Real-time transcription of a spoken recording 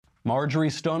Marjorie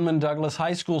Stoneman Douglas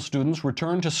High School students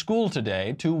returned to school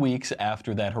today, 2 weeks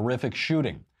after that horrific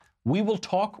shooting. We will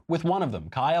talk with one of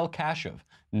them, Kyle Kashuv,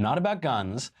 not about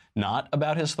guns, not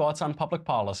about his thoughts on public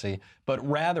policy, but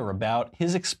rather about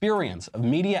his experience of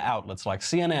media outlets like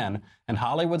CNN and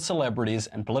Hollywood celebrities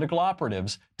and political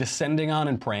operatives descending on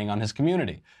and preying on his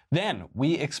community. Then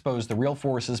we expose the real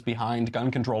forces behind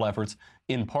gun control efforts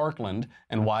in Parkland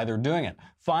and why they're doing it.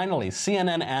 Finally,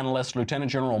 CNN analyst Lieutenant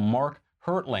General Mark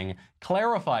Hertling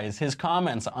clarifies his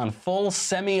comments on full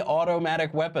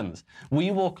semi-automatic weapons.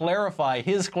 We will clarify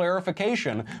his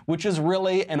clarification, which is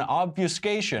really an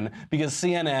obfuscation because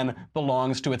CNN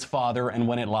belongs to its father, and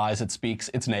when it lies, it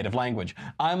speaks its native language.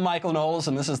 I'm Michael Knowles,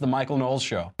 and this is The Michael Knowles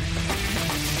Show.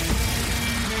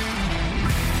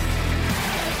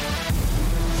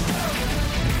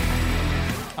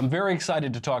 I'm very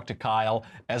excited to talk to Kyle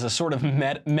as a sort of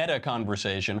meta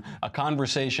conversation, a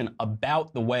conversation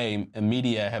about the way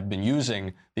media have been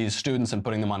using these students and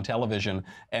putting them on television.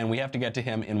 And we have to get to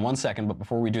him in 1 second. But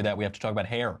before we do that, we have to talk about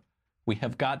hair. We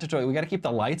got to keep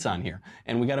the lights on here.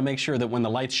 And we got to make sure that when the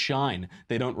lights shine,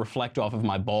 they don't reflect off of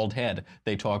my bald head.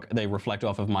 They reflect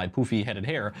off of my poofy headed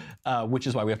hair, which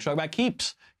is why we have to talk about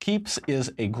Keeps. Keeps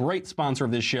is a great sponsor of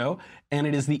this show, and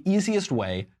it is the easiest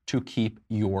way to keep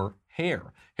your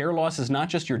hair. Hair loss is not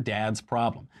just your dad's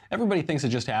problem. Everybody thinks it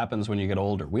just happens when you get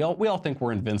older. We all think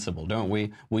we're invincible, don't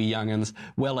we? We youngins.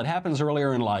 Well, it happens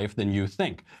earlier in life than you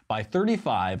think. By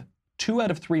 35, 2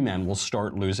 out of 3 men will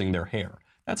start losing their hair.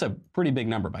 That's a pretty big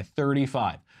number, by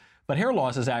 35. But hair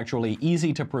loss is actually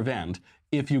easy to prevent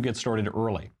if you get started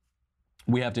early.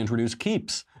 We have to introduce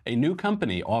Keeps, a new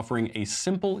company offering a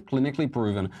simple, clinically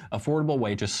proven, affordable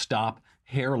way to stop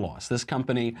hair loss. This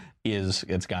company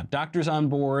it's got doctors on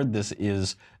board. This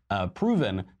is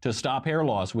proven to stop hair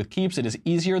loss. With Keeps, it is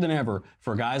easier than ever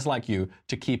for guys like you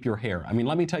to keep your hair. I mean,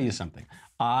 let me tell you something.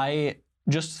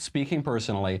 Just speaking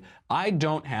personally, I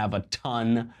don't have a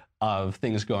ton of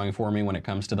things going for me when it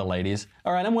comes to the ladies.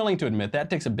 All right, I'm willing to admit that. It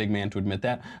takes a big man to admit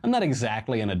that. I'm not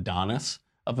exactly an Adonis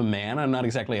of a man. I'm not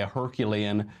exactly a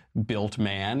Herculean built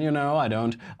man, you know. I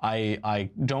don't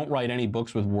write any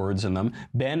books with words in them.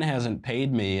 Ben hasn't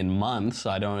paid me in months.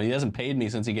 He hasn't paid me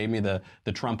since he gave me the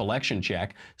Trump election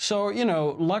check. So, you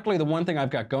know, luckily the one thing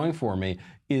I've got going for me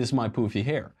is my poofy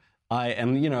hair.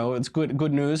 It's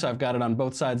good news. I've got it on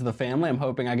both sides of the family. I'm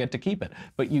hoping I get to keep it.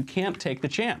 But you can't take the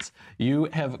chance. You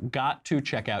have got to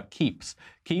check out Keeps.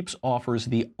 Keeps offers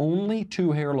the only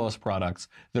 2 hair loss products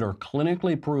that are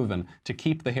clinically proven to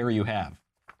keep the hair you have.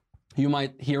 You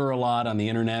might hear a lot on the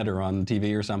internet or on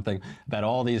TV or something about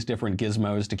all these different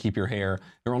gizmos to keep your hair.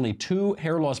 There are only 2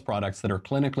 hair loss products that are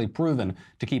clinically proven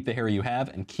to keep the hair you have,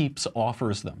 and Keeps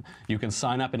offers them. You can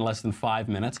sign up in less than 5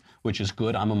 minutes, which is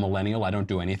good. I'm a millennial. I don't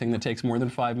do anything that takes more than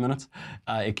 5 minutes.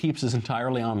 Keeps is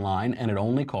entirely online, and it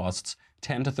only costs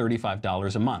 $10 to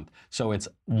 $35 a month. So it's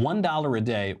 $1 a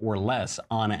day or less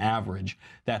on average.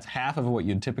 That's half of what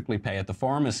you'd typically pay at the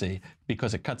pharmacy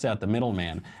because it cuts out the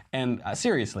middleman. And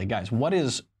seriously, guys, what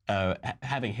is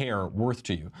having hair worth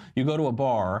to you? You go to a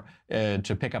bar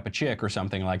to pick up a chick or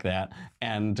something like that,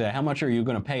 and how much are you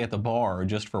going to pay at the bar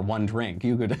just for one drink?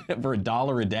 You could, for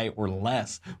 $1 a day or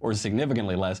less, or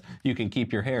significantly less, you can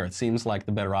keep your hair. It seems like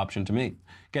the better option to me.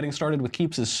 Getting started with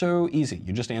Keeps is so easy.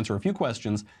 You just answer a few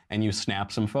questions and you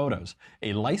snap some photos.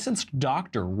 A licensed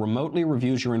doctor remotely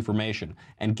reviews your information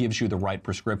and gives you the right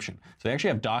prescription. So they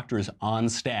actually have doctors on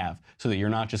staff so that you're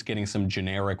not just getting some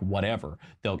generic whatever.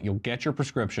 You'll get your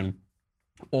prescription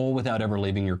all without ever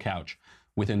leaving your couch.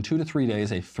 Within 2 to 3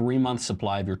 days, a 3-month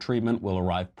supply of your treatment will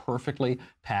arrive perfectly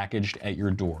packaged at your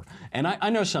door. And I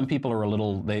know some people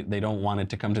are they don't want it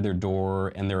to come to their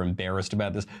door and they're embarrassed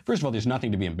about this. First of all, there's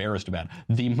nothing to be embarrassed about.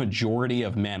 The majority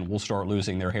of men will start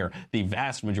losing their hair. The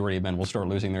vast majority of men will start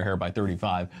losing their hair by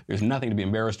 35. There's nothing to be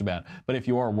embarrassed about. But if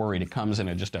you are worried, it comes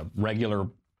in just a regular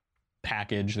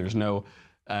package. There's no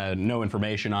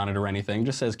information on it or anything.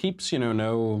 Just says Keeps,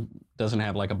 doesn't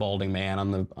have like a balding man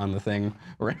on the thing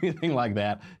or anything like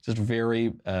that. Just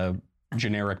very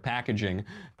generic packaging.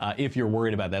 If you're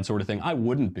worried about that sort of thing, I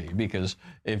wouldn't be, because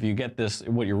if you get this,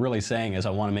 what you're really saying is I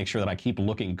want to make sure that I keep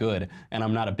looking good, and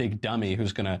I'm not a big dummy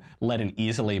who's going to let an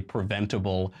easily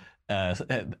preventable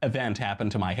event happen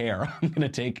to my hair. I'm going to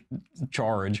take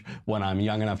charge when I'm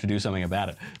young enough to do something about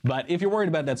it. But if you're worried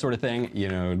about that sort of thing,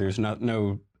 there's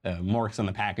no marks on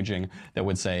the packaging that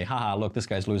would say, haha, look, this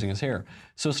guy's losing his hair.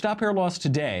 So stop hair loss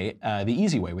today the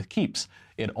easy way with Keeps.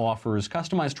 It offers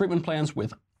customized treatment plans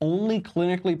with only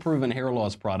clinically proven hair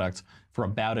loss products for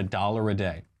about $1 a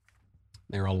day.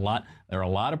 There are a lot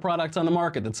of products on the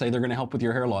market that say they're going to help with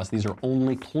your hair loss. These are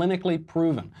only clinically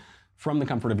proven from the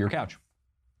comfort of your couch.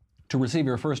 To receive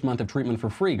your first month of treatment for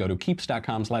free, go to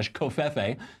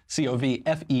keeps.com/covfefe,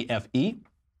 C-O-V-F-E-F-E.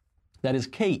 That is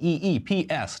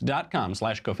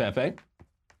KEEPS.com/covfefe.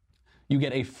 You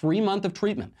get a free month of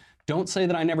treatment. Don't say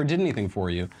that I never did anything for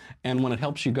you. And when it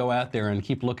helps you go out there and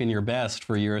keep looking your best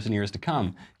for years and years to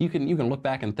come, you can look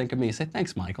back and think of me and say,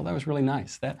 thanks, Michael, that was really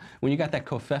nice. That when you got that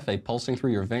covfefe pulsing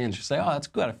through your veins, you say, oh, that's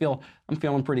good. I'm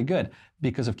feeling pretty good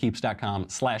because of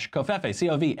keeps.com/covfefe,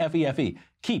 C-O-V-F-E-F-E.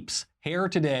 Keeps, hair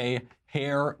today,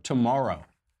 hair tomorrow.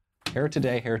 Hair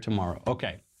today, hair tomorrow.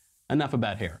 Okay, enough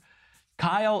about hair.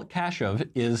 Kyle Kashuv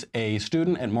is a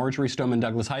student at Marjory Stoneman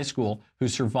Douglas High School who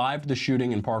survived the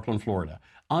shooting in Parkland, Florida.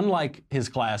 Unlike his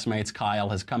classmates, Kyle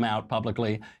has come out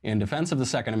publicly in defense of the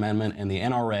Second Amendment and the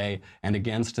NRA and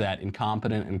against that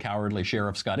incompetent and cowardly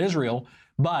Sheriff Scott Israel.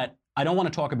 But I don't want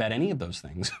to talk about any of those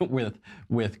things with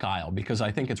Kyle because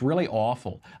I think it's really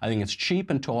awful. I think it's cheap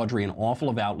and tawdry and awful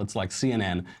of outlets like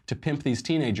CNN to pimp these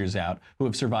teenagers out who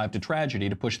have survived a tragedy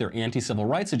to push their anti-civil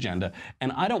rights agenda.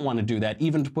 And I don't want to do that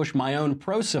even to push my own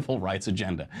pro-civil rights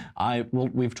agenda.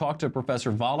 We've talked to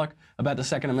Professor Volokh about the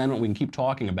Second Amendment. We can keep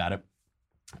talking about it.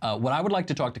 What I would like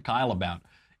to talk to Kyle about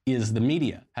is the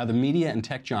media, how the media and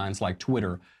tech giants like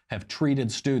Twitter have treated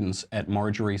students at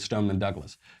Marjory Stoneman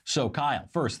Douglas. So Kyle,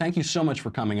 first, thank you so much for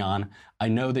coming on. I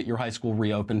know that your high school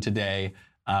reopened today.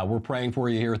 We're praying for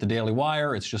you here at the Daily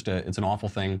Wire. It's an awful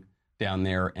thing down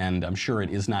there, and I'm sure it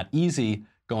is not easy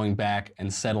going back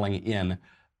and settling in.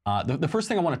 The first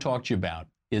thing I want to talk to you about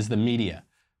is the media,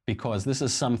 because this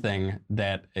is something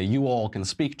that you all can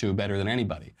speak to better than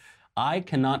anybody. I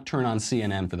cannot turn on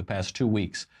CNN for the past 2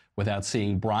 weeks without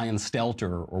seeing Brian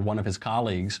Stelter or one of his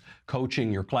colleagues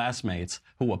coaching your classmates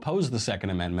who oppose the Second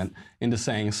Amendment into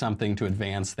saying something to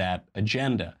advance that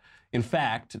agenda. In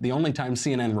fact, the only time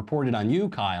CNN reported on you,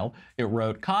 Kyle, it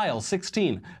wrote, Kyle,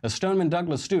 16, a Stoneman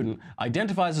Douglas student,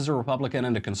 identifies as a Republican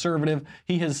and a conservative.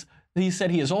 He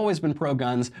said he has always been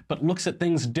pro-guns, but looks at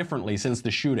things differently since the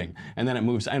shooting. And then it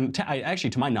moves, and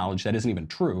actually, to my knowledge, that isn't even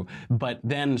true. But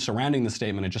then surrounding the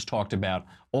statement, it just talked about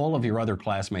all of your other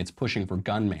classmates pushing for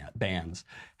gun bans.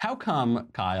 How come,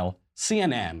 Kyle,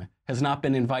 CNN has not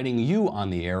been inviting you on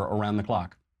the air around the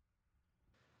clock?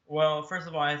 Well, first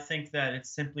of all, I think that it's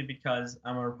simply because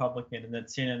I'm a Republican and that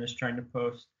CNN is trying to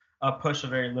push a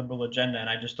very liberal agenda, and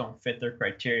I just don't fit their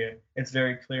criteria. It's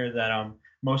very clear that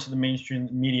most of the mainstream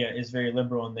media is very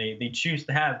liberal, and they choose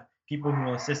to have people who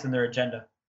will assist in their agenda.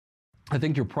 I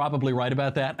think you're probably right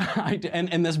about that.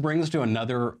 And this brings to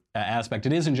another aspect.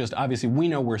 It isn't just, obviously, we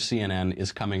know where CNN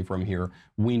is coming from here.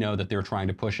 We know that they're trying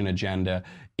to push an agenda.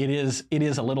 It is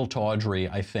a little tawdry,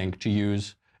 I think, to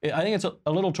use. I think it's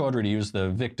a little tawdry to use the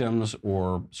victims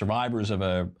or survivors of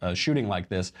a shooting like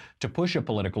this to push a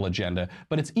political agenda,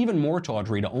 but it's even more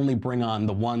tawdry to only bring on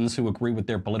the ones who agree with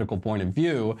their political point of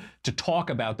view to talk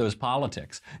about those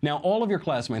politics. Now, all of your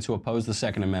classmates who oppose the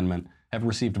Second Amendment have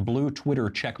received blue Twitter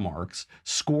check marks,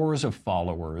 scores of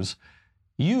followers.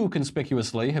 You,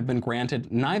 conspicuously, have been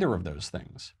granted neither of those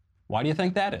things. Why do you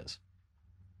think that is?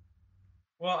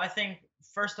 Well, I think,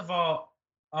 first of all,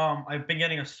 I've been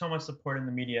getting so much support in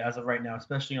the media as of right now,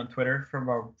 especially on Twitter from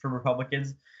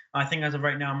Republicans. I think as of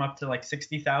right now, I'm up to like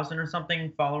 60,000 or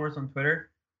something followers on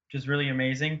Twitter, which is really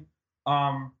amazing.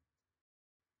 I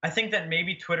think that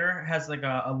maybe Twitter has like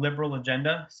a liberal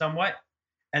agenda somewhat,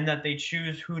 and that they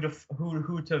choose who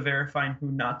to verify and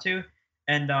who not to,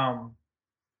 and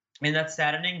that's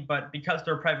saddening. But because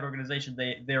they're a private organization,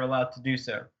 they're allowed to do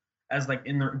so, as like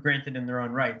granted in their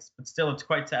own rights. But still, it's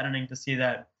quite saddening to see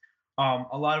that.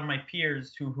 A lot of my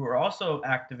peers who are also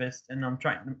activists and I'm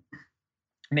trying to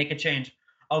make a change,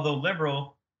 although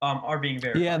liberal, are being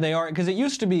verified. Yeah, they are, because it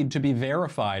used to be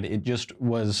verified. It just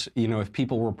was, if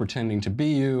people were pretending to be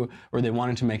you or they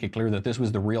wanted to make it clear that this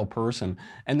was the real person.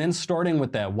 And then starting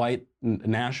with that white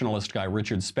nationalist guy,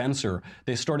 Richard Spencer,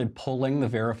 they started pulling the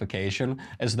verification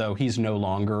as though he's no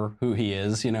longer who he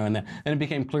is, and then it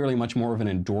became clearly much more of an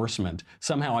endorsement.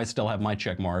 Somehow I still have my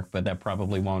check mark, but that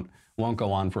probably won't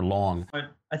go on for long. But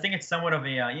I think it's somewhat of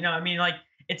a,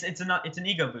 it's an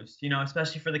ego boost,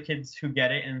 especially for the kids who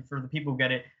get it, and for the people who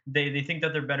get it, they think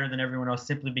that they're better than everyone else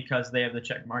simply because they have the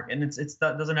check mark, and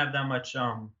that doesn't have that much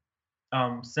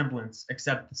semblance,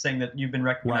 except saying that you've been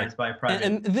recognized by a private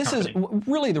and this company. Is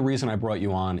really the reason I brought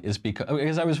you on is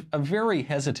because I was very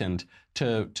hesitant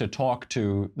to talk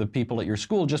to the people at your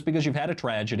school, just because you've had a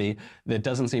tragedy that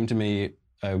doesn't seem to me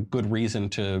a good reason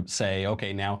to say,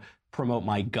 okay, now promote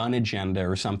my gun agenda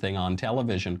or something on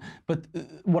television. But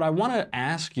what I want to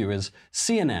ask you is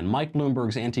CNN, Mike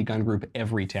Bloomberg's anti-gun group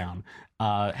Everytown,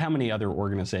 how many other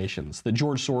organizations? The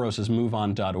George Soros's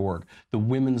MoveOn.org, the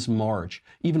Women's March,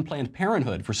 even Planned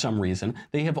Parenthood for some reason,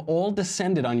 they have all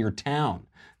descended on your town.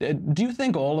 Do you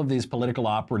think all of these political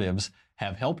operatives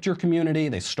have helped your community?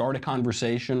 They start a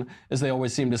conversation, as they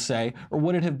always seem to say, or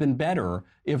would it have been better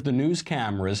if the news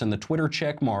cameras and the Twitter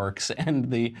check marks and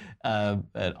the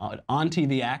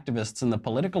on-TV activists and the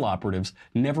political operatives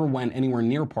never went anywhere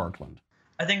near Parkland?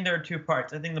 I think there are two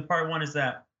parts. I think the part one is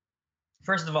that,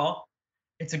 first of all,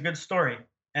 it's a good story,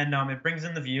 and it brings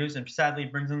in the views, and sadly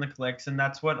it brings in the clicks, and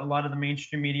that's what a lot of the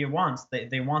mainstream media wants.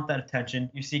 They want that attention.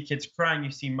 You see kids crying,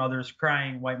 you see mothers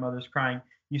crying, white mothers crying,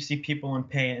 you see people in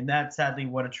pain, and that's sadly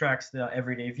what attracts the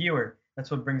everyday viewer.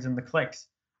 That's what brings in the clicks.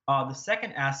 The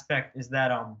second aspect is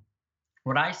that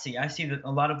what I see that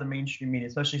a lot of the mainstream media,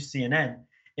 especially CNN,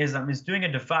 is doing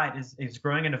a divide, is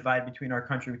growing a divide between our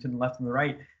country, between the left and the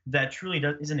right, that truly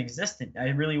isn't existent. I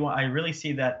really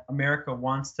see that America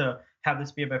wants to have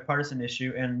this be a bipartisan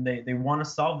issue, and they want to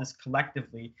solve this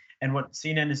collectively. And what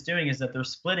CNN is doing is that they're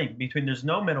splitting between, there's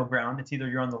no middle ground. It's either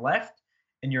you're on the left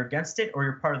and you're against it, or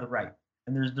you're part of the right.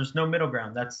 And there's no middle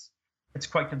ground. It's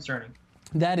quite concerning.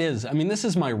 That is, I mean, this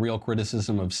is my real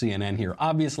criticism of CNN here.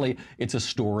 Obviously, it's a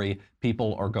story.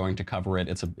 People are going to cover it.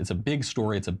 It's a big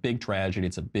story. It's a big tragedy.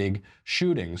 It's a big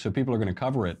shooting. So people are going to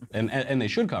cover it, and they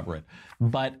should cover it.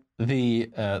 But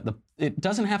it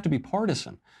doesn't have to be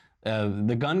partisan.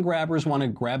 The gun grabbers want to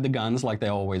grab the guns like they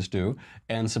always do,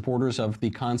 and supporters of the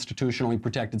constitutionally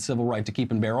protected civil right to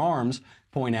keep and bear arms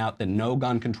point out that no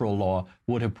gun control law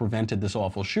would have prevented this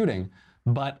awful shooting.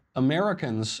 But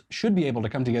Americans should be able to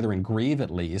come together and grieve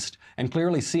at least, and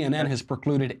clearly CNN has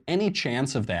precluded any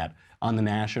chance of that on the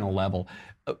national level.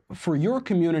 For your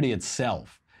community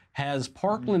itself, has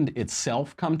Parkland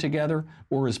itself come together,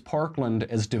 or is Parkland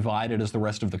as divided as the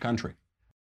rest of the country?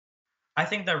 I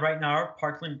think that right now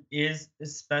Parkland is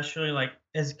especially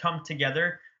has come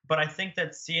together, but I think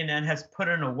that CNN has put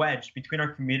in a wedge between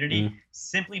our community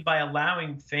simply by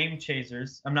allowing fame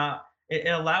chasers. It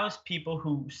allows people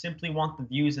who simply want the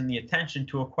views and the attention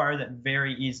to acquire that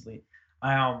very easily.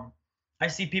 I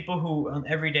see people who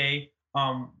every day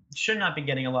should not be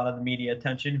getting a lot of the media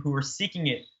attention, who are seeking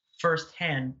it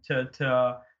firsthand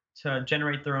to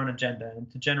generate their own agenda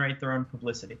and to generate their own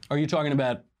publicity. Are you talking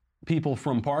about people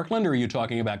from Parkland, or are you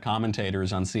talking about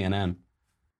commentators on CNN?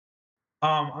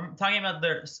 I'm talking about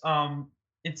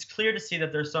it's clear to see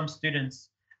that there's some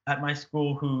students at my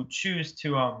school who choose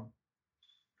to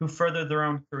who further their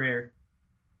own career.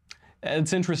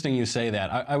 It's interesting you say that.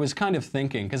 I was kind of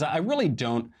thinking, because I really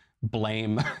don't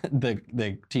blame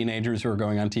the teenagers who are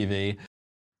going on TV.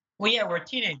 Well, yeah, we're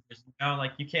teenagers,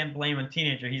 you can't blame a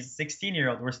teenager. He's a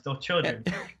 16-year-old. We're still children.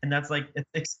 And that's it's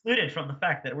excluded from the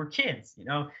fact that we're kids,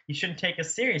 You shouldn't take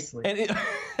us seriously. And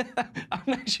I'm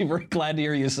actually very glad to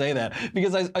hear you say that,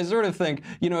 because I sort of think,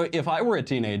 if I were a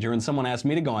teenager and someone asked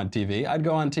me to go on TV, I'd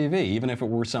go on TV, even if it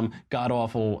were some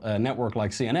god-awful network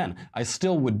like CNN. I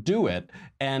still would do it.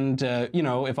 And,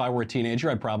 if I were a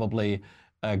teenager, I'd probably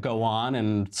go on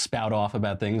and spout off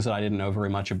about things that I didn't know very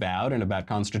much about, and about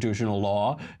constitutional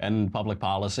law and public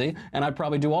policy. And I'd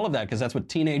probably do all of that because that's what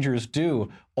teenagers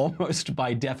do almost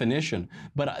by definition.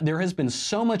 But there has been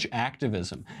so much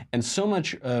activism and so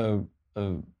much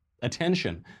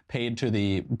attention paid to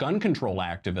the gun control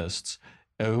activists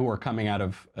who are coming out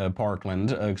of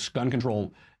Parkland, gun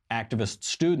control activist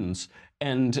students.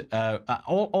 And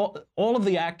all of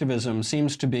the activism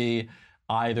seems to be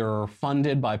either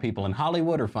funded by people in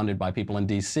Hollywood or funded by people in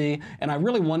D.C. And I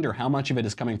really wonder how much of it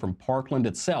is coming from Parkland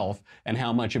itself and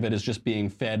how much of it is just being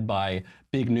fed by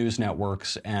big news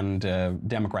networks and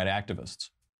Democrat activists.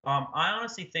 I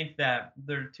honestly think that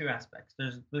there are two aspects.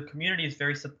 The community is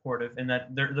very supportive in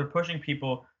that they're pushing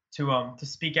people to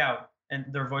speak out and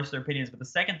their voice their opinions. But the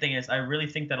second thing is, I really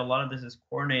think that a lot of this is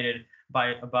coordinated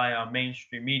by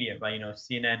mainstream media, by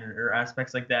CNN or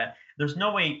aspects like that. There's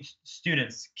no way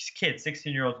students, kids,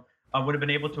 16-year-olds, would have been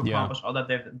able to accomplish all that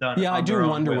they've done. Yeah, I do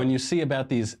wonder when you see about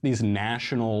these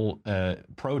national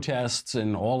protests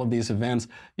and all of these events,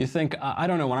 you think, I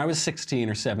don't know, when I was 16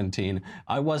 or 17,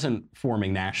 I wasn't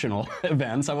forming national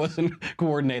events. I wasn't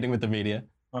coordinating with the media.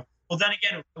 Well, then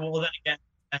again,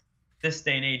 at this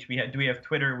day and age, we have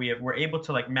Twitter. We're able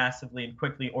to massively and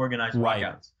quickly organize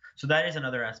walkouts. So that is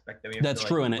another aspect that we have. That's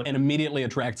true, and immediately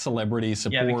attract celebrity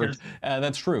support. Yeah,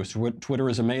 that's true. So Twitter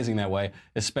is amazing that way,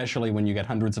 especially when you get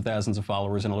hundreds of thousands of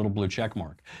followers and a little blue check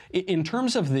mark. In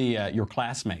terms of your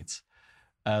classmates,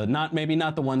 Maybe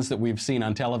not the ones that we've seen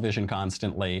on television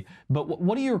constantly, but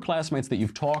what do your classmates that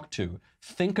you've talked to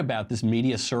think about this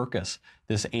media circus,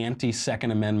 this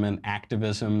anti-Second Amendment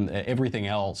activism, everything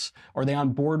else? Are they on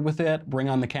board with it, bring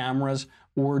on the cameras,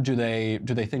 or do they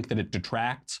think that it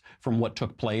detracts from what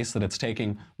took place, that it's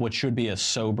taking what should be a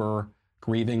sober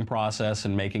grieving process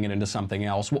and making it into something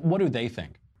else? What do they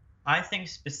think? I think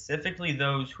specifically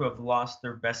those who have lost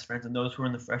their best friends and those who are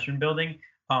in the freshman building,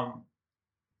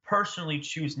 personally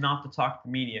choose not to talk to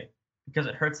the media because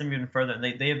it hurts them even further. And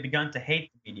they have begun to hate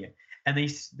the media. And they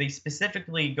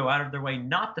specifically go out of their way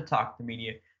not to talk to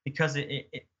media because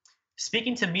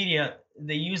speaking to media,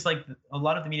 they use like a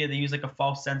lot of the media, they use like a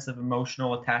false sense of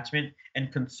emotional attachment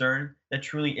and concern that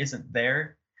truly isn't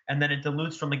there. And then it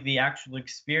dilutes from like the actual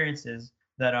experiences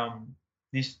that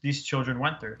these children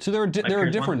went through. So there are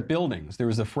different buildings. There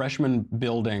was the freshman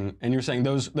building, and you're saying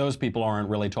those people aren't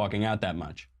really talking out that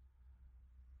much.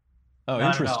 Oh,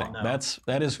 Not interesting. at all,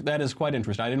 no. That is quite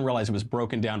interesting. I didn't realize it was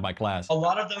broken down by class. A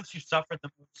lot of those who suffered the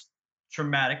most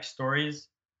traumatic stories,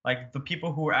 like the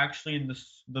people who were actually in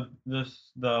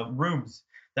the rooms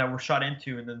that were shot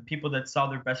into, and the people that saw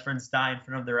their best friends die in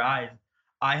front of their eyes,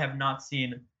 I have not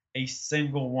seen a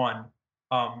single one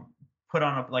put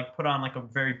on a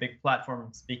very big platform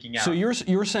and speaking out. So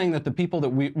you're saying that the people that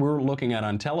we're looking at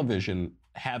on television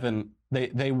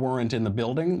they weren't in the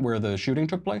building where the shooting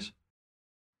took place?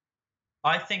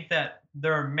 I think that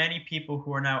there are many people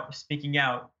who are now speaking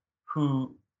out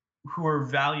who are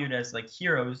valued as like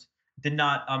heroes, did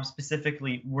not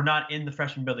specifically were not in the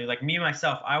freshman building. Like me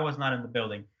myself, I was not in the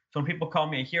building. So when people call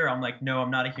me a hero, I'm like, no,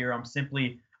 I'm not a hero. I'm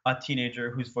simply a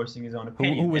teenager who's voicing his own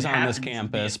opinion. Who was on this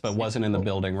campus but wasn't in the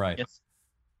building, right? Yes.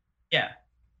 Yeah.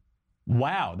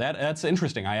 Wow, that's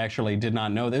interesting. I actually did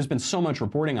not know. There's been so much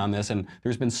reporting on this, and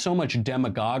there's been so much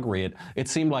demagoguery. It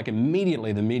seemed like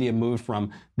immediately the media moved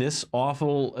from this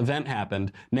awful event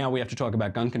happened, now we have to talk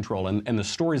about gun control. And the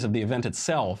stories of the event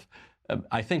itself,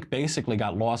 I think, basically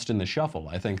got lost in the shuffle.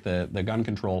 I think the gun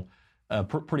control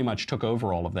pretty much took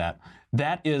over all of that.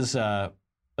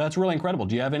 That's really incredible.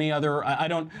 Do you have any other? I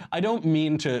don't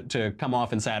mean to come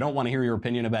off and say I don't want to hear your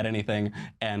opinion about anything.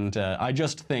 And I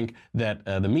just think that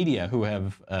the media who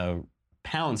have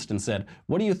pounced and said,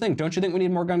 "What do you think? Don't you think we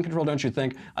need more gun control? Don't you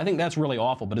think?" I think that's really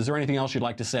awful. But is there anything else you'd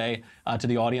like to say to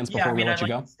the audience before we let you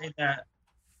go? To say that,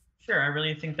 sure. I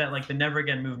really think that like the Never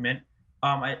Again movement.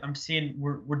 I'm seeing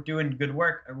we're doing good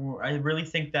work. I really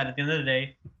think that at the end of the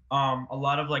day, a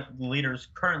lot of like the leaders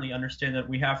currently understand that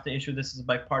we have to issue this as a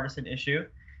bipartisan issue.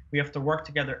 We have to work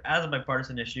together as a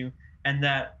bipartisan issue, and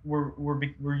that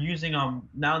we're using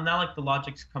now like the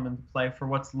logics come into play for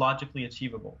what's logically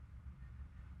achievable.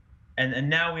 And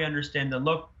now we understand that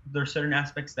look, there are certain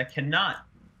aspects that cannot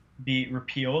be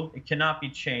repealed, it cannot be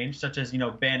changed, such as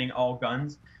banning all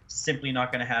guns, simply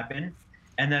not going to happen,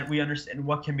 and that we understand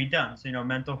what can be done. So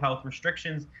mental health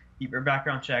restrictions, deeper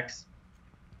background checks.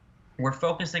 We're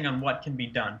focusing on what can be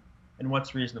done and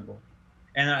what's reasonable.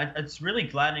 And it's really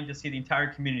gladdening to see the entire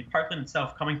community, Parkland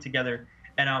itself, coming together,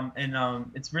 and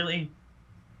it's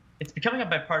becoming a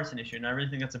bipartisan issue, and I really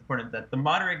think that's important. That the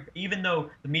moderate, even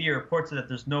though the media reports that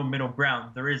there's no middle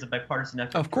ground, there is a bipartisan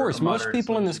effort. Of course, most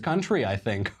people in this country, I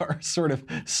think, are sort of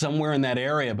somewhere in that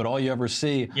area, but all you ever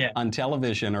see on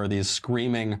television are these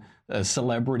screaming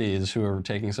celebrities who are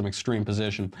taking some extreme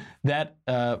position. That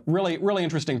really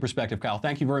interesting perspective, Kyle.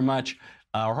 Thank you very much.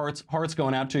 Our hearts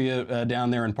going out to you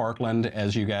down there in Parkland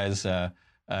as you guys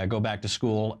go back to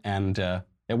school, and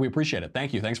we appreciate it.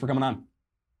 Thank you. Thanks for coming on.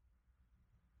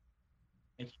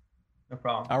 Thank you. No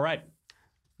problem. All right.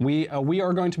 We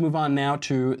are going to move on now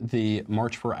to the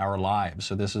March for Our Lives.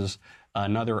 So this is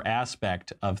another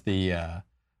aspect of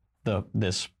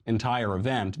this entire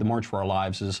event. The March for Our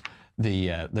Lives is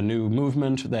the new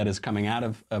movement that is coming out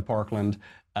of Parkland.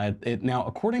 Now,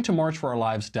 according to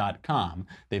marchforourlives.com,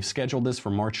 they've scheduled this for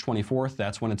March 24th.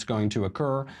 That's when it's going to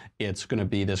occur. It's going to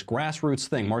be this grassroots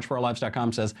thing.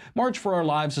 Marchforourlives.com says, March for Our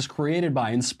Lives is created by,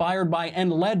 inspired by,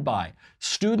 and led by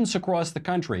students across the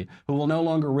country who will no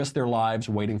longer risk their lives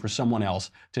waiting for someone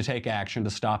else to take action to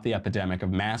stop the epidemic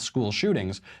of mass school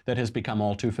shootings that has become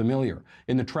all too familiar.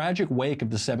 In the tragic wake of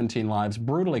the 17 lives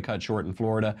brutally cut short in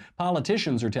Florida,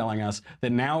 politicians are telling us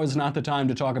that now is not the time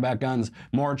to talk about guns.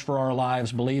 March for Our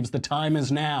Lives believes the time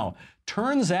is now.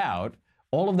 Turns out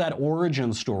all of that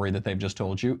origin story that they've just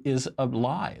told you is a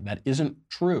lie. That isn't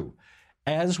true.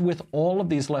 As with all of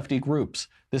these lefty groups,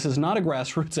 this is not a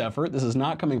grassroots effort. This is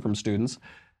not coming from students.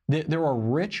 There are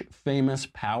rich, famous,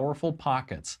 powerful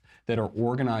pockets that are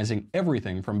organizing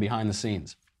everything from behind the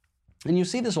scenes. And you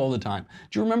see this all the time.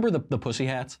 Do you remember the pussy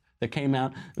hats that came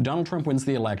out? Donald Trump wins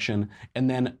the election, and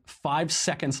then 5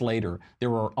 seconds later, there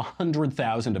were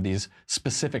 100,000 of these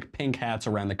specific pink hats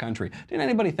around the country. Didn't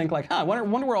anybody think like, I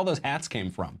wonder where all those hats came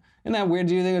from? Isn't that weird?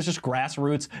 Do you think it was just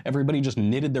grassroots? Everybody just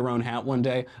knitted their own hat one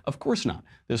day? Of course not.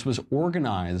 This was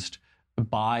organized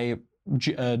by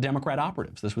Democrat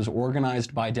operatives. This was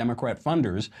organized by Democrat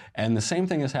funders, and the same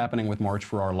thing is happening with March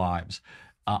for Our Lives.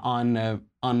 On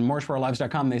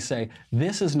marchforourlives.com, they say,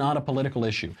 this is not a political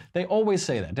issue. They always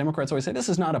say that. Democrats always say, this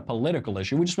is not a political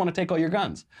issue. We just want to take all your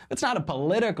guns. It's not a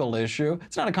political issue.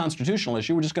 It's not a constitutional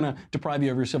issue. We're just going to deprive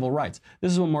you of your civil rights.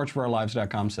 This is what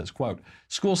marchforourlives.com says, quote,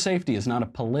 school safety is not a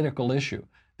political issue.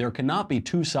 There cannot be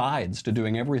two sides to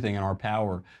doing everything in our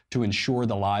power to ensure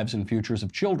the lives and futures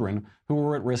of children who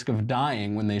are at risk of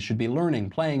dying when they should be learning,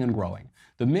 playing, and growing.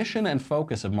 The mission and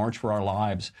focus of March for Our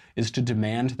Lives is to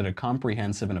demand that a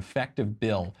comprehensive and effective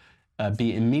bill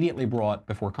be immediately brought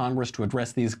before Congress to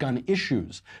address these gun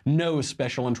issues. No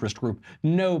special interest group,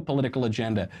 no political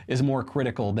agenda is more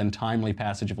critical than timely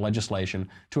passage of legislation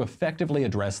to effectively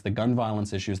address the gun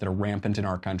violence issues that are rampant in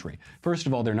our country. First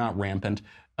of all, they're not rampant.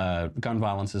 Gun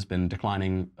violence has been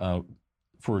declining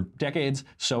for decades.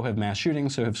 So have mass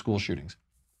shootings, so have school shootings.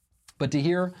 But to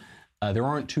hear there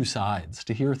aren't two sides,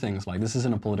 to hear things like this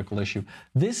isn't a political issue.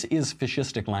 This is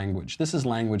fascistic language. This is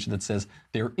language that says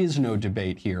there is no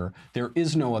debate here. There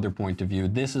is no other point of view.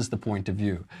 This is the point of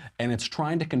view. And it's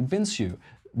trying to convince you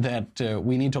that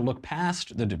we need to look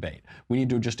past the debate. We need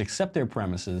to just accept their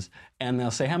premises. And they'll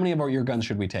say, how many of your guns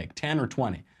should we take? 10 or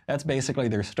 20? That's basically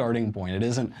their starting point. It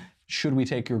isn't, should we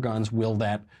take your guns?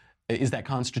 Is that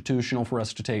constitutional for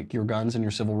us to take your guns and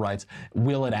your civil rights?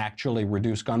 Will it actually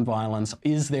reduce gun violence?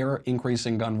 Is there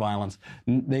increasing gun violence?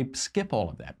 They skip all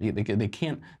of that. They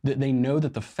can't. They know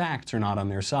that the facts are not on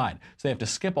their side, so they have to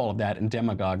skip all of that and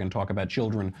demagogue and talk about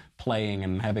children playing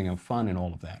and having fun and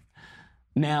all of that.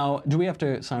 Now, do we have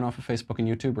to sign off of Facebook and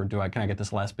YouTube, or can I get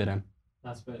this last bit in?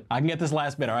 Last bit. I can get this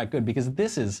last bit. All right, good, because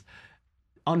this is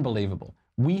unbelievable.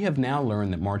 We have now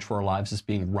learned that March for Our Lives is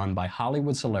being run by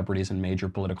Hollywood celebrities and major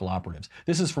political operatives.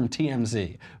 This is from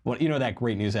TMZ. Well, you know that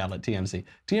great news outlet, TMZ.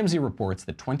 TMZ reports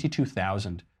that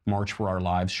 22,000 March for Our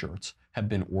Lives shirts have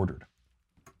been ordered.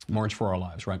 March for Our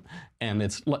Lives, right? And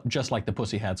it's just like the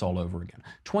pussy hats all over again.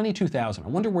 22,000. I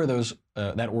wonder where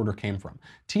that order came from.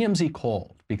 TMZ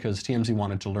called because TMZ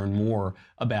wanted to learn more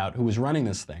about who was running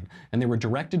this thing. And they were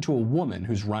directed to a woman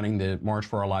who's running the March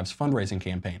for Our Lives fundraising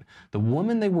campaign. The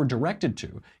woman they were directed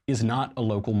to is not a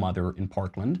local mother in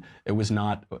Parkland. It was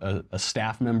not a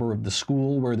staff member of the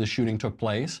school where the shooting took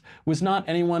place. It was not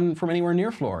anyone from anywhere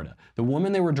near Florida. The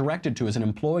woman they were directed to is an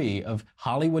employee of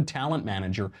Hollywood talent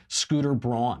manager Scooter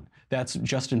Braun. That's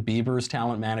Justin Bieber's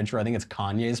talent manager. I think it's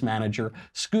Kanye's manager,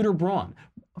 Scooter Braun.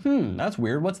 That's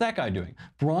weird. What's that guy doing?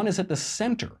 Braun is at the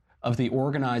center of the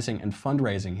organizing and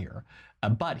fundraising here,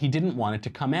 but he didn't want it to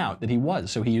come out that he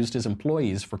was, so he used his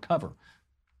employees for cover.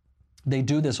 They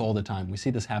do this all the time. We see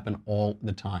this happen all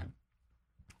the time.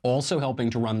 Also helping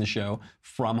to run the show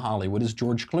from Hollywood is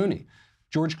George Clooney.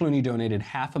 George Clooney donated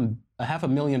half a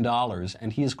million dollars,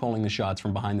 and he is calling the shots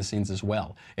from behind the scenes as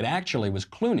well. It actually was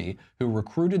Clooney who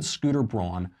recruited Scooter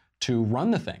Braun to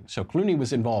run the thing. So Clooney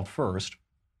was involved first.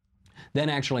 Then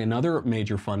actually another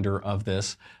major funder of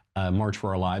this March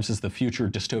for Our Lives is the future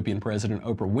dystopian president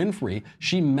Oprah Winfrey.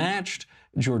 She matched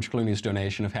George Clooney's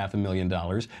donation of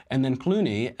 $500,000, and then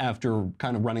Clooney, after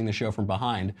kind of running the show from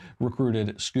behind,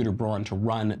 recruited Scooter Braun to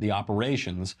run the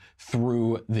operations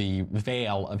through the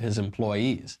veil of his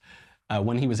employees.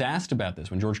 When he was asked about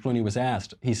this, when George Clooney was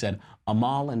asked, he said,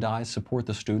 Amal and I support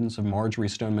the students of Marjory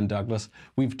Stoneman Douglas.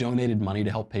 We've donated money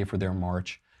to help pay for their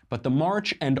march. But the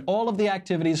march and all of the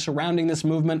activities surrounding this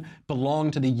movement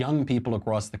belong to the young people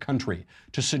across the country.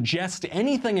 To suggest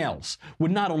anything else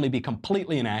would not only be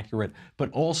completely inaccurate,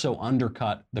 but also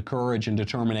undercut the courage and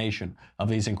determination of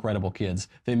these incredible kids.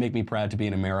 They make me proud to be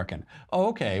an American. Oh,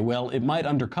 okay, well, it might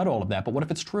undercut all of that, but what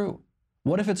if it's true?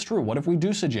 What if it's true? What if we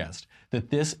do suggest that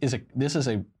this is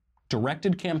a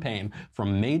directed campaign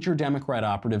from major Democrat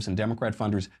operatives and Democrat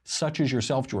funders, such as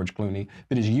yourself, George Clooney,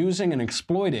 that is using and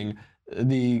exploiting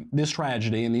this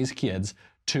tragedy and these kids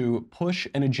to push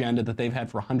an agenda that they've had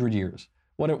for 100 years.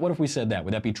 What if we said that?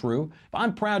 Would that be true? If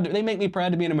I'm proud, they make me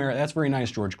proud to be an American. That's very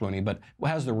nice, George Clooney, but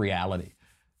how's the reality?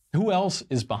 Who else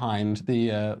is behind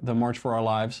the March for Our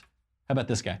Lives? How about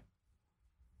this guy?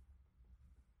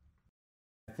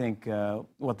 I think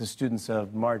what the students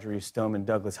of Marjory Stoneman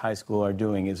Douglas High School are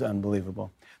doing is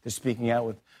unbelievable. They're speaking out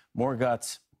with more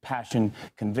guts, passion,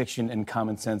 conviction, and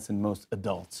common sense than most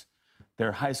adults.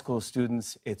 They're high school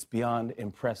students. It's beyond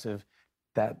impressive.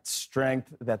 That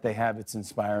strength that they have, it's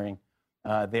inspiring.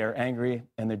 They are angry,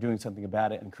 and they're doing something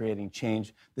about it and creating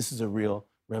change. This is a real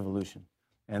revolution.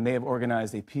 And they have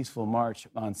organized a peaceful march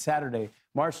on Saturday,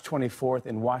 March 24th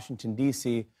in Washington,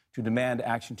 D.C., to demand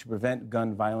action to prevent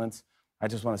gun violence. I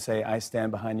just want to say I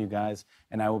stand behind you guys,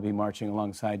 and I will be marching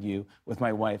alongside you with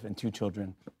my wife and 2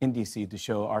 children in D.C. to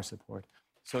show our support.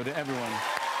 So to everyone...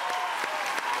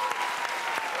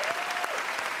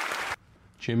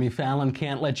 Jimmy Fallon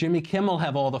can't let Jimmy Kimmel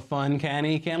have all the fun, can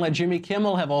he? Can't let Jimmy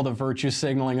Kimmel have all the virtue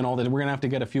signaling and all that. We're going to have to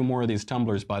get a few more of these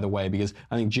tumblers, by the way, because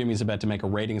I think Jimmy's about to make a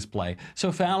ratings play.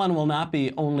 So Fallon will not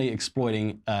be only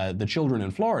exploiting the children in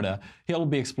Florida, he'll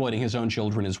be exploiting his own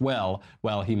children as well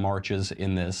while he marches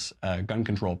in this gun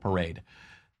control parade.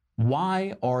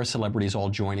 Why are celebrities all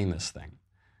joining this thing?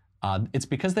 It's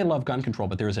because they love gun control,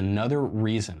 but there is another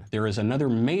reason. There is another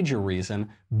major reason,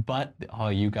 but, oh,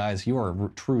 you guys, you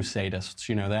are true sadists,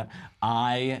 you know that?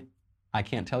 I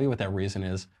can't tell you what that reason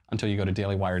is until you go to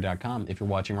dailywire.com. If you're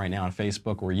watching right now on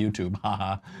Facebook or YouTube,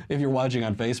 haha. If you're watching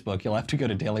on Facebook, you'll have to go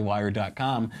to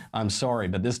dailywire.com. I'm sorry,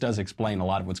 but this does explain a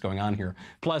lot of what's going on here.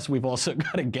 Plus, we've also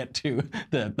got to get to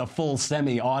the full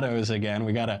semi-autos again.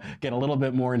 We got to get a little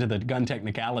bit more into the gun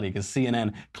technicality because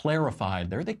CNN clarified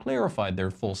they clarified their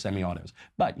full semi-autos.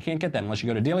 But you can't get that unless you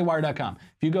go to dailywire.com.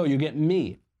 If you go, you get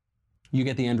me. You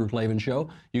get the Andrew Klavan Show.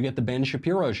 You get the Ben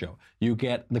Shapiro Show. You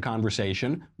get The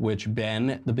Conversation, which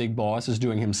Ben, the big boss, is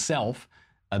doing himself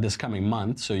this coming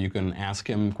month. So you can ask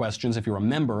him questions. If you're a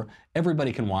member,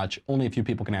 everybody can watch. Only a few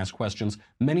people can ask questions.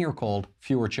 Many are called,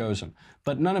 few are chosen.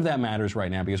 But none of that matters right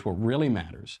now because what really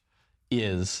matters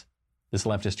is this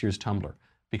Leftist Here's Tumblr.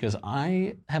 Because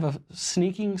I have a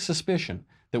sneaking suspicion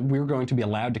that we're going to be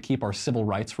allowed to keep our civil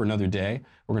rights for another day.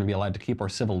 We're going to be allowed to keep our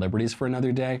civil liberties for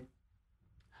another day.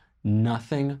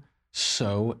 Nothing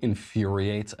so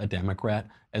infuriates a Democrat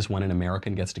as when an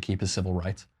American gets to keep his civil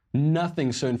rights.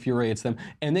 Nothing so infuriates them.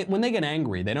 And when they get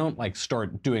angry, they don't like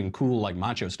start doing cool like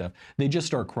macho stuff. They just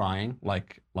start crying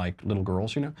like little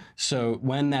girls, you know? So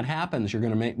when that happens, you're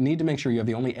going to need to make sure you have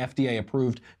the only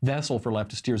FDA-approved vessel for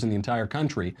leftist tears in the entire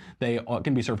country. They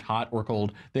can be served hot or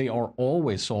cold. They are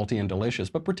always salty and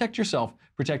delicious. But protect yourself,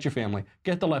 protect your family.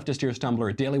 Get the Leftist Tears Tumblr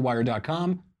at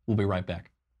dailywire.com. We'll be right back.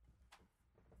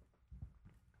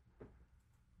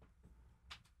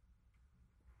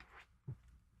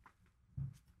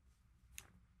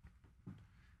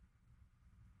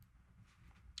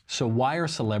 So why are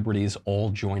celebrities all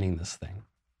joining this thing?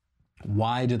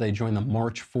 Why do they join the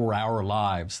March for Our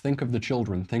Lives? Think of the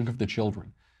children, think of the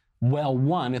children. Well,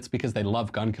 one, it's because they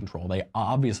love gun control. They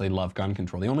obviously love gun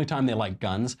control. The only time they like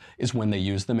guns is when they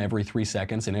use them every 3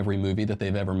 seconds in every movie that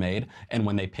they've ever made, and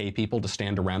when they pay people to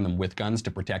stand around them with guns to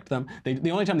protect them.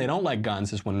 The only time they don't like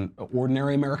guns is when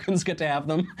ordinary Americans get to have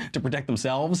them to protect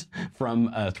themselves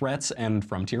from threats and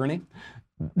from tyranny.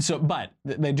 So, but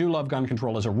they do love gun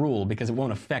control as a rule because it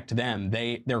won't affect them.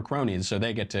 They're cronies, so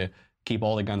they get to keep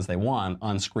all the guns they want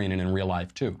on screen and in real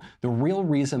life too. The real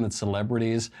reason that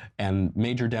celebrities and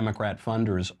major Democrat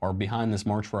funders are behind this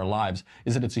March for Our Lives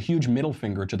is that it's a huge middle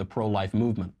finger to the pro-life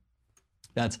movement.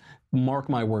 That's, mark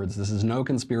my words, this is no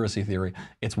conspiracy theory.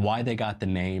 It's why they got the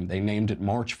name. They named it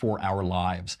March for Our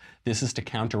Lives. This is to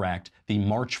counteract the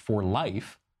March for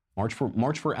Life,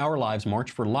 March for Our Lives,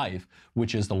 March for Life,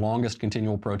 which is the longest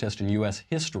continual protest in U.S.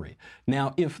 history.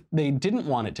 Now, if they didn't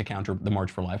want it to counter the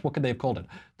March for Life, what could they have called it?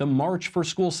 The March for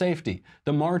School Safety,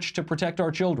 the March to Protect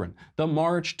Our Children, the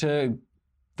March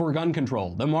for Gun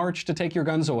Control, the March to Take Your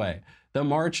Guns Away, the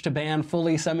March to Ban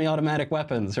Fully Semi-Automatic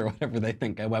Weapons, or whatever they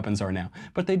think weapons are now.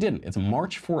 But they didn't. It's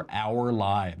March for Our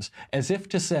Lives, as if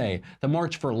to say the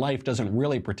March for Life doesn't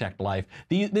really protect life.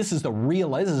 This is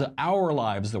our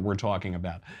lives that we're talking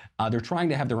about. They're trying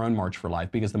to have their own March for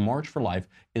Life because the March for Life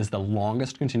is the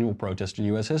longest continual protest in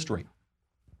U.S. history.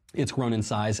 It's grown in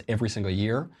size every single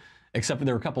year, except for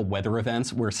there are a couple weather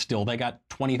events where still they got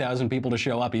 20,000 people to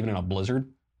show up, even in a blizzard.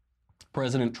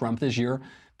 President Trump this year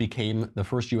became the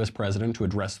first U.S. president to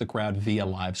address the crowd via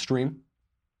live stream.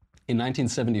 In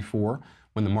 1974,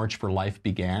 when the March for Life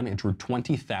began, it drew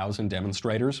 20,000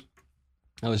 demonstrators.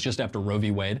 That was just after Roe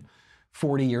v. Wade.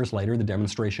 40 years later, the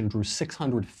demonstration drew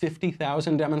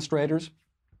 650,000 demonstrators.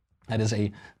 That is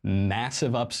a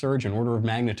massive upsurge, an order of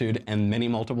magnitude, and many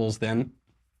multiples then.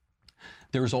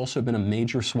 There's also been a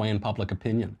major sway in public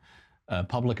opinion.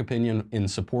 Public opinion in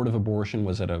support of abortion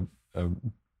was at a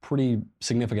pretty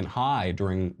significant high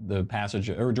during the passage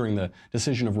or during the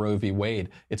decision of Roe v. Wade.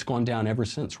 It's gone down ever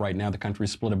since. Right now, the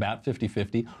country's split about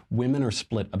 50-50. Women are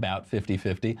split about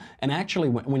 50-50. And actually,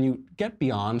 when you get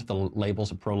beyond the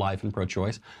labels of pro-life and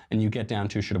pro-choice, and you get down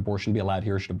to should abortion be allowed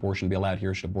here, should abortion be allowed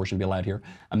here, should abortion be allowed here,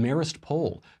 a Marist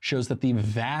poll shows that the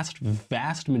vast,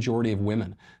 vast majority of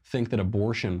women think that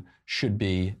abortion should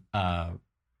be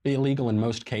illegal in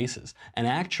most cases. And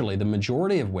actually, the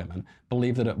majority of women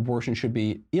believe that abortion should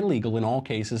be illegal in all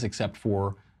cases except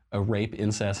for rape,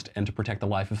 incest, and to protect the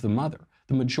life of the mother.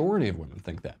 The majority of women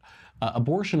think that.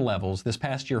 Abortion levels this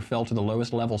past year fell to the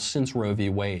lowest level since Roe v.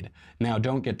 Wade. Now,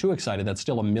 don't get too excited. That's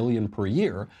still 1 million per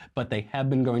year, but they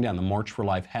have been going down. The March for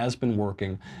Life has been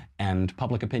working, and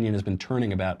public opinion has been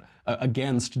turning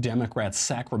against Democrats'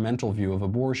 sacramental view of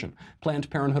abortion. Planned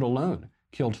Parenthood alone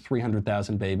killed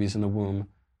 300,000 babies in the womb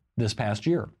this past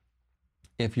year.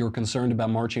 If you're concerned about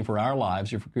marching for our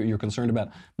lives, you're concerned about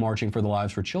marching for the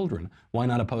lives for children, why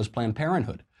not oppose Planned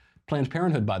Parenthood? Planned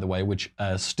Parenthood, by the way, which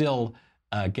still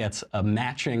gets a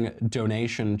matching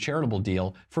donation charitable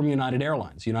deal from United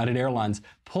Airlines. United Airlines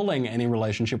pulling any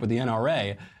relationship with the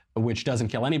NRA, which doesn't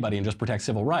kill anybody and just protects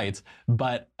civil rights,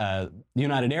 but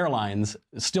United Airlines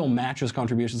still matches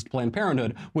contributions to Planned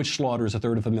Parenthood, which slaughters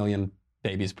 1/3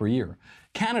 babies per year.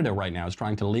 Canada right now is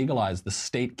trying to legalize the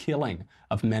state killing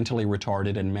of mentally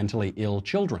retarded and mentally ill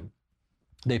children.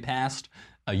 They passed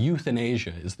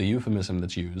euthanasia is the euphemism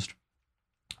that's used.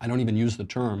 I don't even use the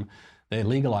term. They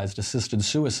legalized assisted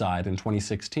suicide in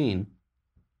 2016,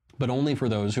 but only for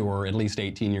those who are at least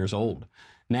 18 years old.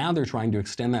 Now they're trying to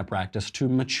extend that practice to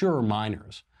mature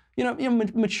minors.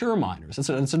 Mature minors.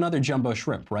 It's another jumbo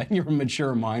shrimp, right? You're a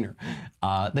mature minor.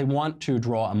 They want to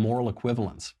draw a moral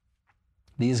equivalence.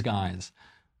 These guys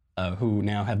who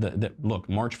now have look,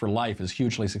 March for Life is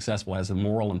hugely successful, has a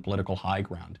moral and political high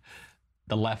ground.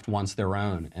 The left wants their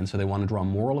own, and so they want to draw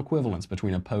moral equivalence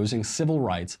between opposing civil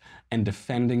rights and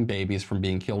defending babies from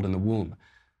being killed in the womb.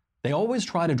 They always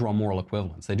try to draw moral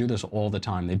equivalence. They do this all the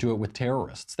time. They do it with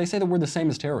terrorists. They say that we're the same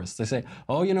as terrorists. They say,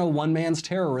 oh, one man's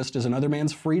terrorist is another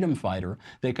man's freedom fighter.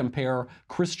 They compare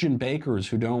Christian bakers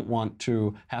who don't want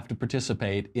to have to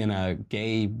participate in a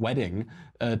gay wedding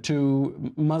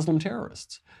to Muslim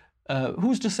terrorists.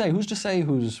 Who's to say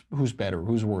who's better,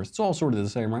 who's worse? It's all sort of the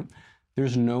same, right?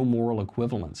 There's no moral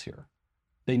equivalence here.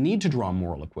 They need to draw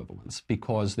moral equivalence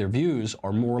because their views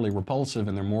are morally repulsive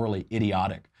and they're morally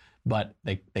idiotic. But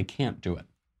they can't do it.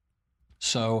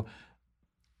 So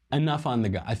enough on the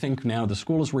gun. I think now the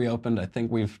school is reopened. I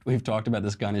think we've talked about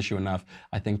this gun issue enough.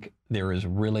 I think there is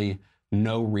really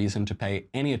no reason to pay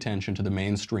any attention to the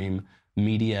mainstream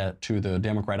media, to the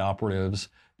Democrat operatives,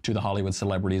 to the Hollywood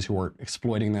celebrities who are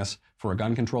exploiting this for a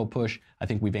gun control push. I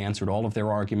think we've answered all of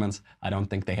their arguments. I don't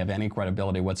think they have any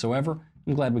credibility whatsoever.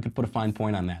 I'm glad we could put a fine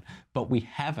point on that. But we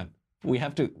haven't. We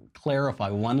have to clarify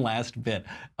one last bit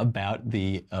about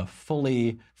the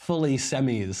fully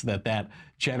semis that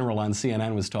general on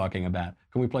CNN was talking about.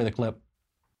 Can we play the clip?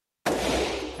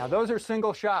 Now, those are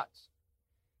single shots.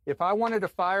 If I wanted to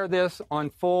fire this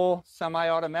on full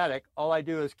semi-automatic, all I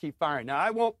do is keep firing. Now, I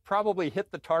won't probably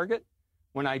hit the target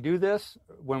when I do this,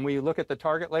 when we look at the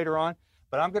target later on,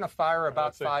 but I'm going to fire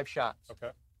about 5 shots.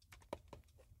 Okay.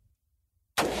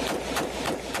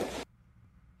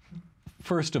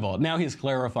 First of all, now he's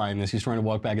clarifying this. He's trying to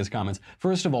walk back his comments.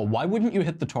 First of all, why wouldn't you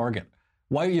hit the target?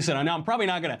 Why you said, I'm probably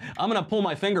not going to, I'm going to pull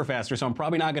my finger faster, so I'm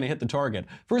probably not going to hit the target.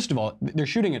 First of all, they're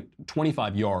shooting at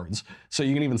 25 yards, so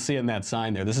you can even see it in that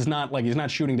sign there. This is not like he's not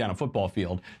shooting down a football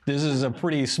field. This is a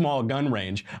pretty small gun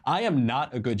range. I am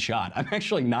not a good shot. I'm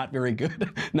actually not very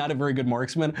good, not a very good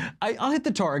marksman. I'll hit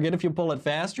the target if you pull it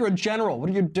fast. You're a general. What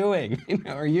are you doing?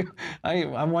 Are you?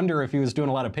 I wonder if he was doing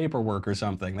a lot of paperwork or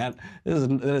something. That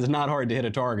is not hard to hit a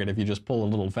target if you just pull a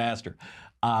little faster.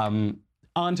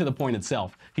 On to the point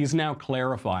itself. He's now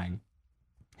clarifying.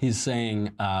 He's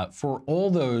saying, for all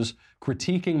those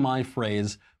critiquing my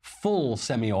phrase, full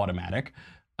semi-automatic,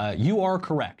 you are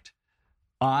correct.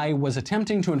 I was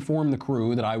attempting to inform the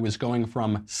crew that I was going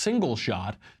from single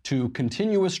shot to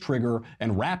continuous trigger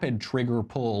and rapid trigger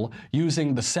pull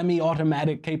using the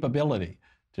semi-automatic capability.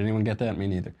 Did anyone get that? Me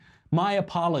neither. My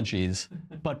apologies,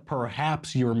 but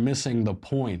perhaps you're missing the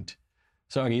point.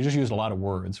 So you just used a lot of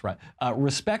words, right?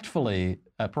 Respectfully,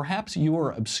 perhaps you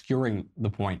are obscuring the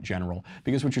point, General,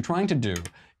 because what you're trying to do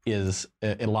is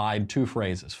elide 2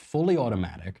 phrases. Fully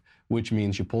automatic, which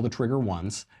means you pull the trigger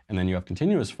once and then you have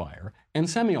continuous fire, and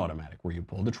semi-automatic, where you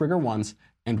pull the trigger once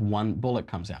and 1 bullet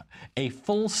comes out. A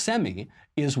full semi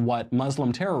is what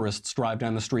Muslim terrorists drive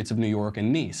down the streets of New York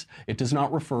and Nice. It does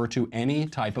not refer to any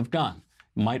type of gun.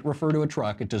 might refer to a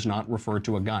truck. It does not refer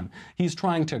to a gun. He's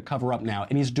trying to cover up now,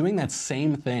 and he's doing that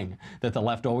same thing that the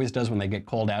left always does when they get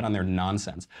called out on their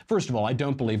nonsense. First of all, I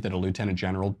don't believe that a lieutenant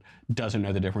general doesn't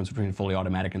know the difference between fully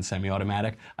automatic and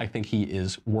semi-automatic. I think he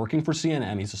is working for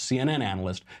CNN. He's a CNN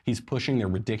analyst. He's pushing their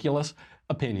ridiculous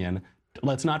opinion.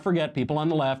 Let's not forget, people on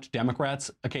the left, Democrats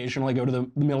occasionally go to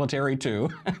the military too.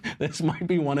 This might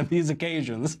be one of these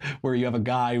occasions where you have a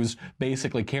guy who's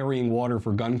basically carrying water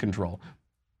for gun control.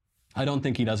 I don't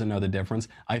think he doesn't know the difference.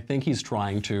 I think he's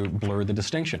trying to blur the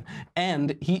distinction.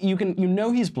 And you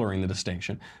know he's blurring the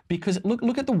distinction because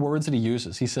look at the words that he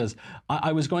uses. He says,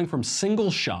 I was going from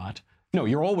single shot. No,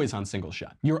 you're always on single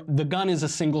shot. The gun is a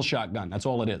single shot gun. That's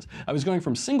all it is. I was going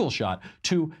from single shot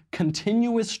to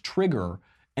continuous trigger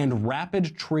and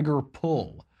rapid trigger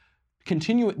pull.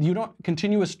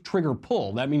 Continuous trigger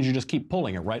pull. That means you just keep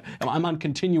pulling it, right? I'm on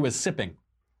continuous sipping.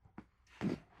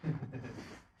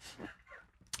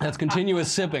 That's continuous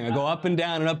sipping. I go up and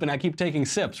down and up, and I keep taking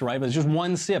sips, right? But it's just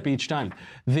one sip each time.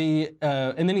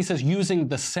 And then he says using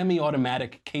the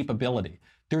semi-automatic capability.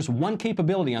 There's one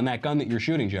capability on that gun that you're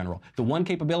shooting, General. The one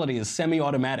capability is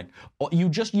semi-automatic. You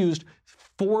just used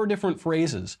 4 different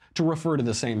phrases to refer to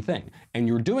the same thing. And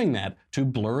you're doing that to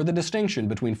blur the distinction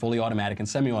between fully automatic and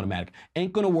semi-automatic.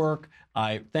 Ain't gonna work.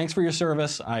 Thanks for your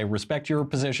service. I respect your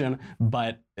position,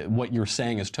 but what you're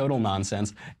saying is total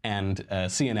nonsense. And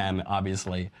CNN,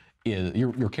 obviously,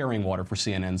 you're carrying water for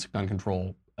CNN's gun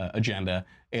control agenda.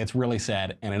 It's really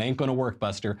sad, and it ain't gonna work,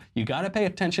 Buster. You gotta pay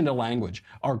attention to language.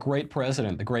 Our great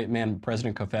president, the great man,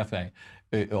 President Kashuv,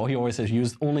 he always says,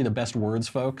 use only the best words,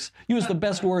 folks. Use the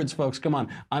best words, folks. Come on.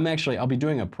 I'll be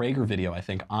doing a Prager video, I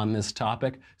think, on this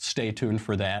topic. Stay tuned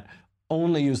for that.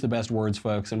 Only use the best words,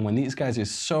 folks. And when these guys are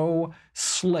so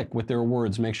slick with their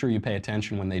words, make sure you pay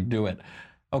attention when they do it.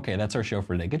 Okay, that's our show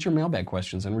for today. Get your mailbag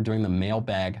questions, and we're doing the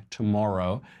mailbag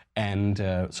tomorrow. And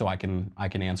so I can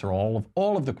answer all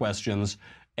of the questions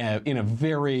in a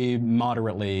very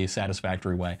moderately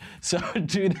satisfactory way. So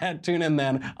do that. Tune in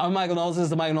then. I'm Michael Knowles. This is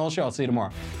the Michael Knowles Show. I'll see you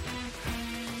tomorrow.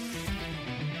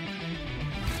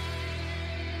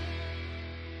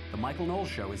 The Michael Knowles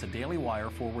Show is a Daily Wire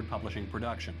Forward Publishing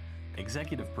production.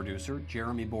 Executive producer,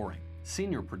 Jeremy Boring.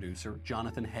 Senior producer,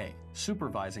 Jonathan Hay.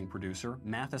 Supervising producer,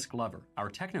 Mathis Glover. Our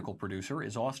technical producer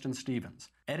is Austin Stevens.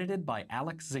 Edited by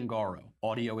Alex Zingaro.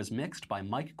 Audio is mixed by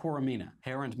Mike Coromina.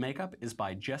 Hair and makeup is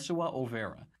by Jesua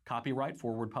Olvera. Copyright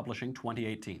Forward Publishing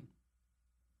 2018.